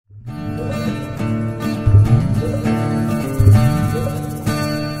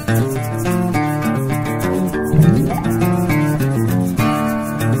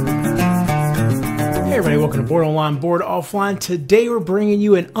Board Online, Board Offline. Today we're bringing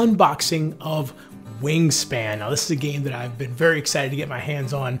you an unboxing of Wingspan. Now this is a game that I've been very excited to get my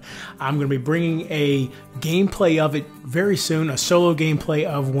hands on. I'm going to be bringing a gameplay of it very soon, a solo gameplay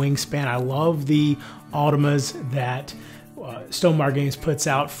of Wingspan. I love the Ultimas that Stonemaier Games puts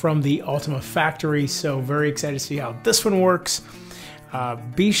out from the Ultima factory, so very excited to see how this one works.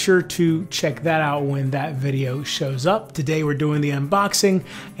 Be sure to check that out when that video shows up. Today we're doing the unboxing,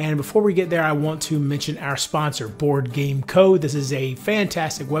 and before we get there I want to mention our sponsor, Board Game Co. This is a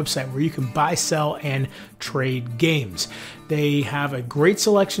fantastic website where you can buy, sell, and trade games. They have a great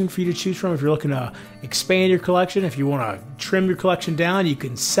selection for you to choose from if you're looking to expand your collection. If you want to trim your collection down, you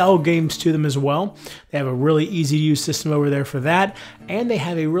can sell games to them as well. They have a really easy to use system over there for that, and they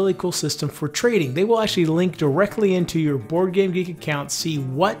have a really cool system for trading. They will actually link directly into your Board Game Geek account, see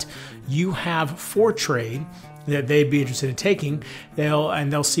what you have for trade that they'd be interested in taking.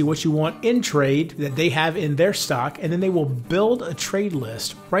 They'll see what you want in trade that they have in their stock, and then they will build a trade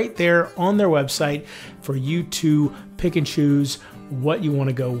list right there on their website for you to pick and choose what you want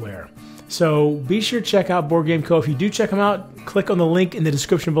to go where. So be sure to check out Board Game Co. If you do check them out, click on the link in the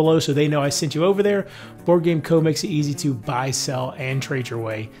description below so they know I sent you over there. Board Game Co. makes it easy to buy, sell, and trade your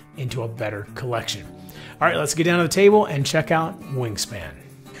way into a better collection. All right, let's get down to the table and check out Wingspan.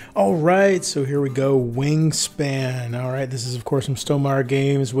 All right, so here we go, Wingspan. All right, this is of course from Stonemaier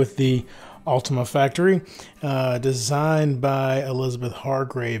Games with the Ultima factory. Designed by Elizabeth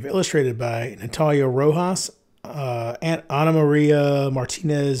Hargrave, illustrated by Natalia Rojas, and Ana Maria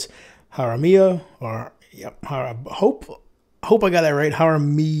Martinez Jaramillo, or yep, hope I got that right.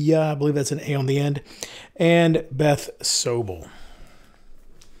 Jaramillo, I believe that's an A on the end, and Beth Sobel.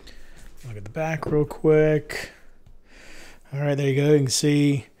 Look at the back real quick. All right, there you go. You can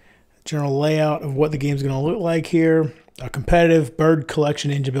see general layout of what the game's going to look like here. A competitive bird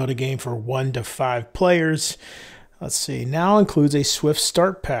collection engine building game for 1 to 5 players. Let's see. Now includes a swift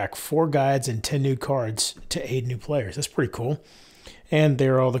start pack, 4 guides, and 10 new cards to aid new players. That's pretty cool. And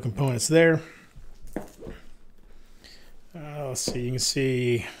there are all the components there. Let's see. You can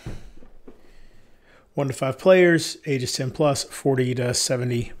see 1 to 5 players, ages 10 plus, 40 to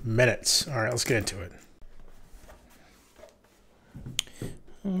 70 minutes. All right, let's get into it.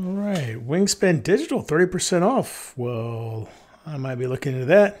 All right, Wingspan Digital, 30% off. Well, I might be looking into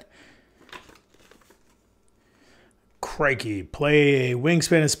that. Crikey, play a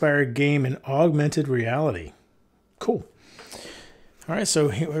Wingspan-inspired game in augmented reality. Cool. All right, so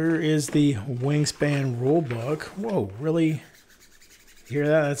here is the Wingspan rulebook. Whoa, really? You hear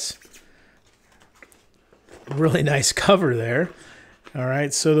that? That's a really nice cover there. All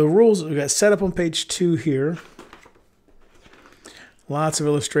right, so the rules, we got set up on page 2 here. Lots of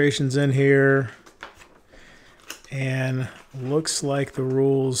illustrations in here, and looks like the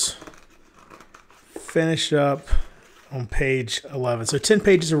rules finish up on page 11. So 10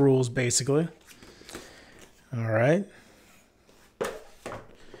 pages of rules, basically. All right.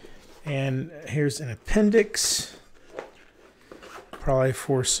 And here's an appendix. Probably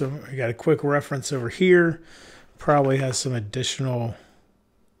for some, we got a quick reference over here. Probably has some additional,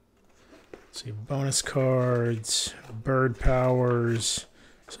 let's see, bonus cards, bird powers.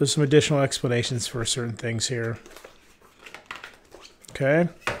 So some additional explanations for certain things here. Okay.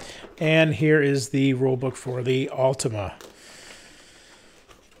 And here is the rulebook for the Ultima.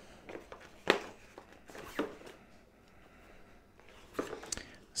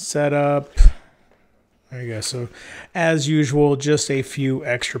 Setup. There you go. So as usual, just a few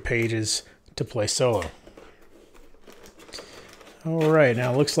extra pages to play solo. All right,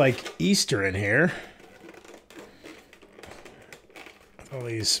 now it looks like Easter in here. All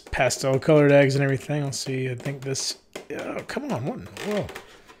these pastel colored eggs and everything. Let's see, I think this, oh, come on, what, whoa.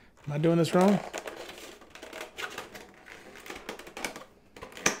 Am I doing this wrong?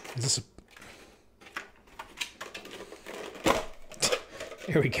 Is this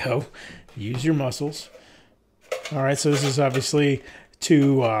Here we go. Use your muscles. All right, so this is obviously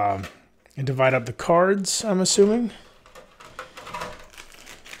to divide up the cards, I'm assuming.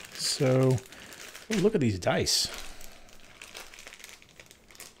 So, oh, look at these dice.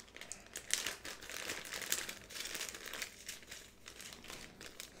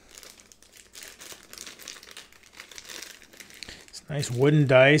 It's nice wooden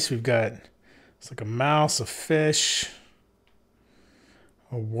dice. We've got, it's like a mouse, a fish,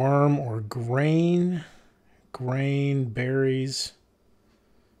 a worm or grain, berries.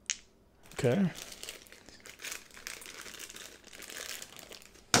 Okay.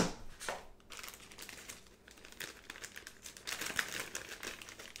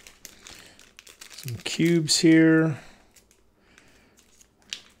 Some cubes here.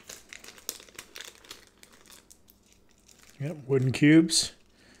 wooden cubes.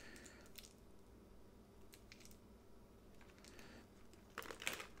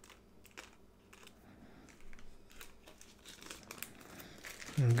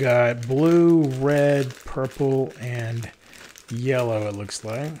 We've got blue, red, purple, and yellow, it looks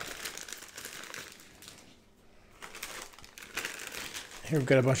like. Here we've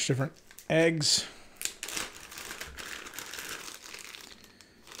got a bunch of different eggs.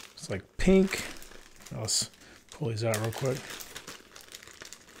 It's like pink. Let's pull these out real quick.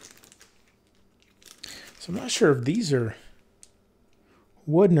 So I'm not sure if these are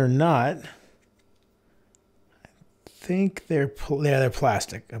wooden or not. I think they're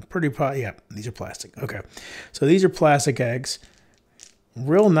plastic. I'm pretty yeah, these are plastic. Okay, so these are plastic eggs.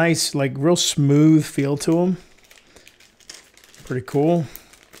 Real nice, like real smooth feel to them. Pretty cool.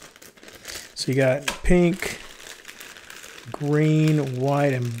 So you got pink, green,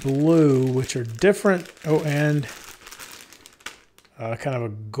 white, and blue, which are different. Oh, and kind of a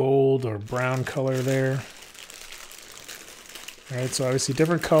gold or brown color there. All right, so obviously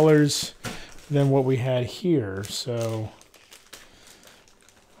different colors than what we had here. So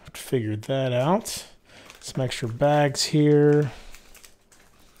I figured that out. Some extra bags here.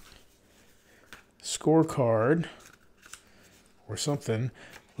 Scorecard or something.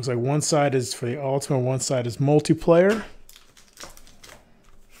 Looks like one side is for the ultimate, one side is multiplayer.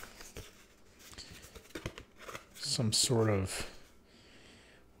 Some sort of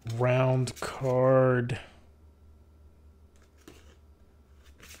round card.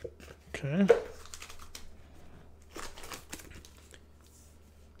 Okay.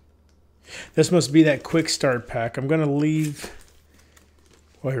 This must be that quick start pack. I'm going to leave.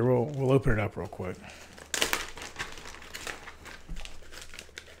 Well, here, we'll open it up real quick.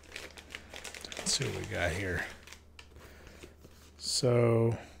 Let's see what we got here.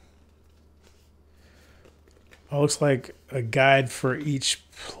 So, it looks like a guide for each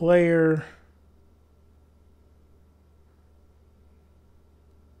player.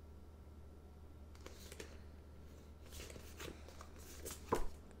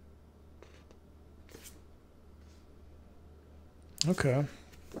 Okay.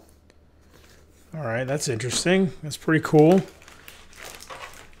 All right, that's interesting. That's pretty cool.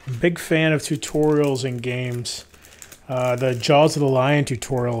 I'm a big fan of tutorials in games. The Jaws of the Lion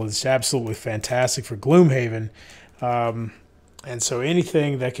tutorial is absolutely fantastic for Gloomhaven. And so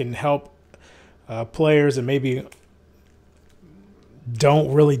anything that can help players that maybe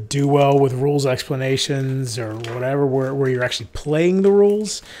don't really do well with rules explanations or whatever, where you're actually playing the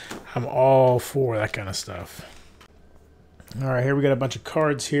rules, I'm all for that kind of stuff. All right, here we got a bunch of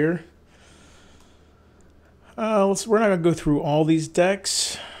cards here. We're not going to go through all these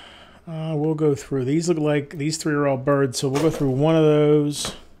decks. We'll go through. These look like these three are all birds, so we'll go through one of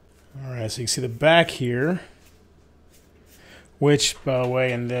those. All right, so you can see the back here, which, by the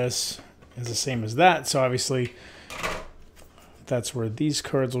way, in this is the same as that. So obviously, that's where these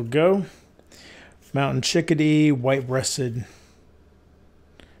cards will go. Mountain Chickadee, White-Breasted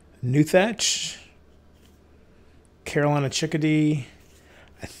Newthatch, Carolina Chickadee.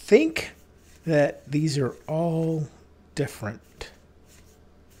 I think that these are all different.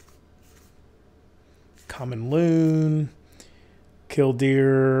 Common Loon,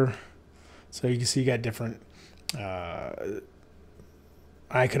 Killdeer. So you can see you got different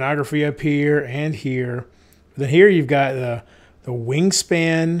iconography up here and here. Then here you've got the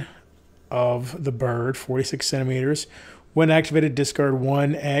wingspan of the bird, 46 centimeters. When activated, discard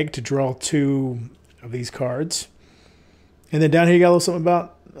one egg to draw two of these cards. And then down here you got a little something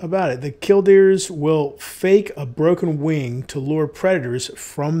about it. The killdeers will fake a broken wing to lure predators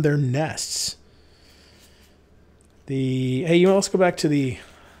from their nests. Hey, let's go back to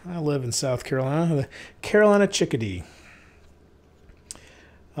I live in South Carolina, the Carolina Chickadee.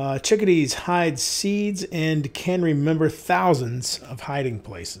 Chickadees hide seeds and can remember thousands of hiding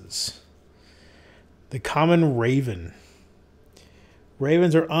places. The common raven.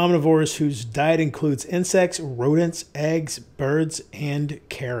 Ravens are omnivores whose diet includes insects, rodents, eggs, birds, and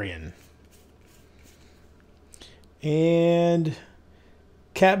carrion. And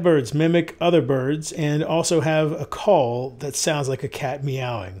catbirds mimic other birds and also have a call that sounds like a cat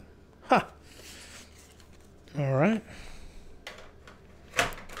meowing. Ha! All right.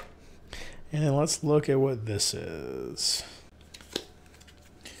 And let's look at what this is.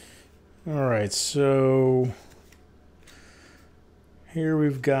 All right, so here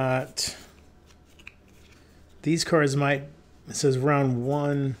we've got these cards it says round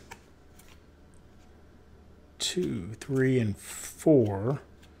 1, 2, 3, and 4.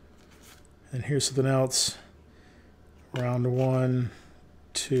 And here's something else. Round 1,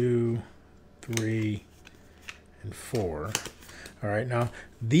 2, 3, and 4. All right, now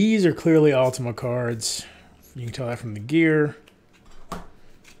these are clearly Ultima cards. You can tell that from the gear.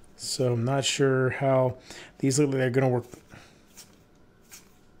 So I'm not sure how these look like they're going to work.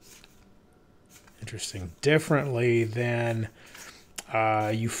 Interesting. Differently than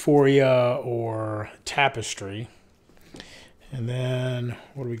Euphoria or Tapestry. And then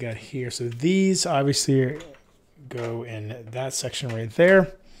what do we got here? So these obviously go in that section right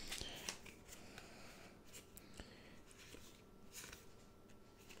there.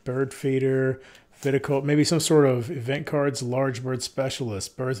 Bird feeder, viticulture, maybe some sort of event cards, large bird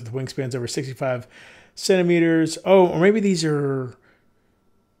specialist, birds with wingspans over 65 centimeters. Oh, or maybe these are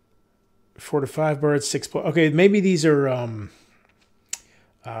 4 to 5 birds, 6. Okay, maybe these are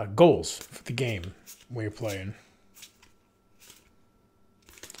goals for the game when you're playing.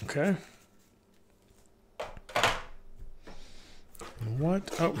 Okay.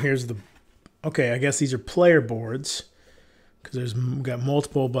 What? Oh, here's the... Okay, I guess these are player boards. Because we've got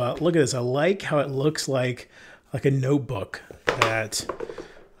multiple, but look at this. I like how it looks like a notebook that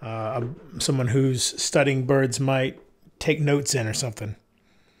someone who's studying birds might take notes in or something.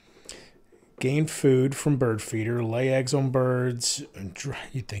 Gain food from bird feeder, lay eggs on birds.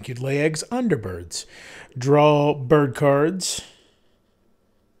 You'd think you'd lay eggs under birds. Draw bird cards.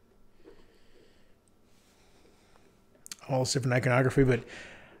 All this different iconography, but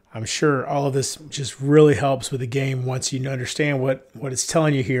I'm sure all of this just really helps with the game once you understand what it's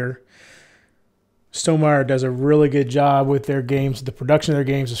telling you here. Stonemaier does a really good job with their games, the production of their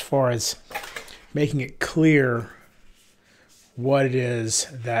games, as far as making it clear what it is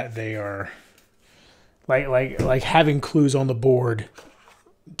that they are, like having clues on the board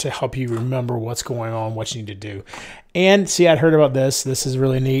to help you remember what's going on, what you need to do. And see, I'd heard about this. This is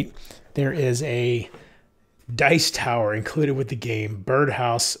really neat. There is a dice tower included with the game,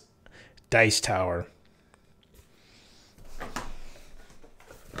 birdhouse dice tower.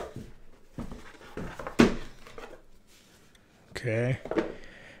 Okay,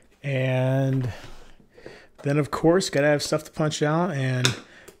 and then of course gotta have stuff to punch out, and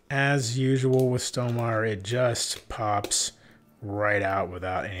as usual with Stonemaier, it just pops right out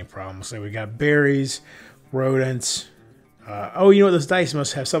without any problems. So we got berries, rodents. Oh, you know what? Those dice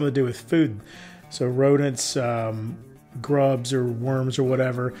must have something to do with food. So rodents, grubs or worms or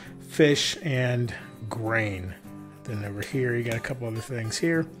whatever, fish, and grain. Then over here, you got a couple other things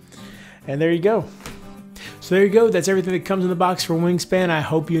here. And there you go. So there you go. That's everything that comes in the box for Wingspan. I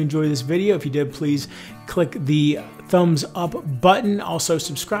hope you enjoyed this video. If you did, please click the thumbs up button. Also,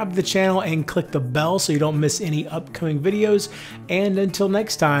 subscribe to the channel and click the bell so you don't miss any upcoming videos. And until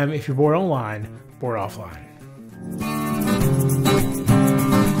next time, if you're bored online, bored offline.